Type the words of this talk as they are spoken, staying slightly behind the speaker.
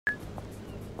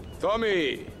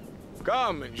Tommy,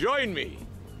 come and join me.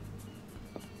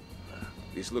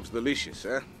 This looks delicious,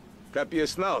 huh? Copy a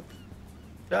snout.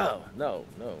 Oh, no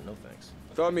thanks.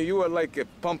 Tommy, you are like a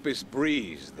pompous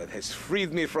breeze that has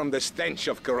freed me from the stench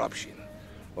of corruption.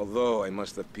 Although I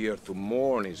must appear to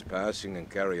mourn his passing and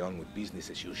carry on with business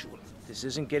as usual. This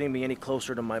isn't getting me any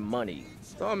closer to my money.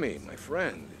 Tommy, my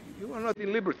friend, you are not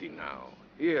in liberty now.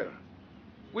 Here,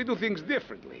 we do things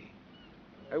differently.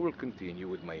 I will continue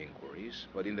with my inquiries,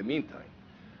 but in the meantime,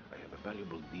 I have a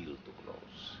valuable deal to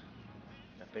close.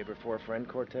 A favor for a friend,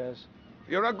 Cortez?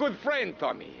 You're a good friend,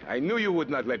 Tommy. I knew you would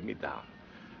not let me down.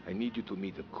 I need you to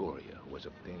meet a courier who has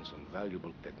obtained some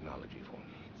valuable technology for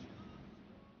me.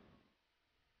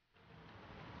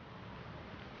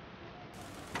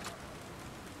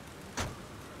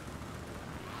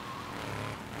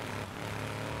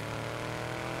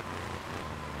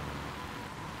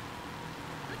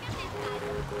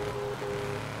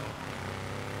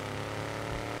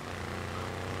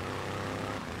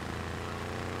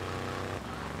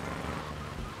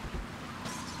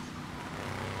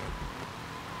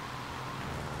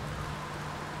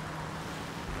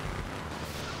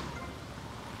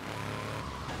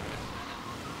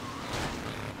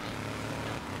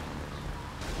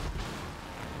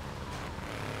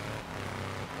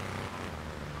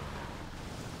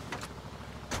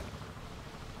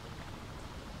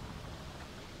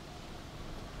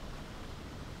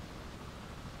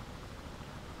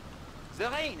 The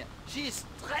rain, she's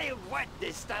très wet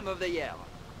this time of the year.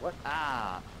 What?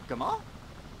 Ah, comment?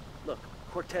 Look,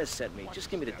 Cortez sent me.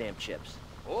 Just give me the damn chips.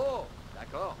 Oh,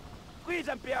 d'accord. Prise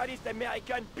impérialiste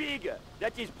American pig,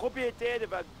 that is propriété de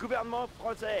the gouvernement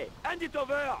français. Hand it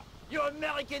over! You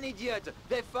American idiot!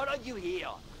 They followed you here.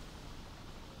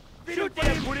 Shoot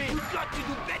him! You got to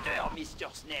do better,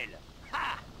 Mr. Snell.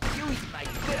 Ha! Use my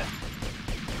gun.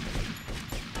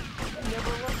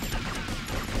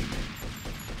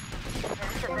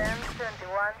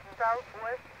 ITZ-21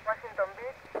 Southwest Washington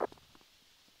Beach.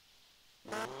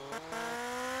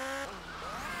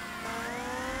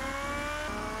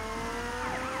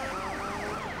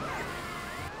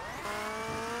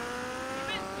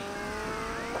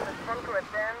 Respond to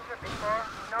attend before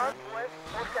Northwest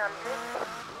Ocean Beach.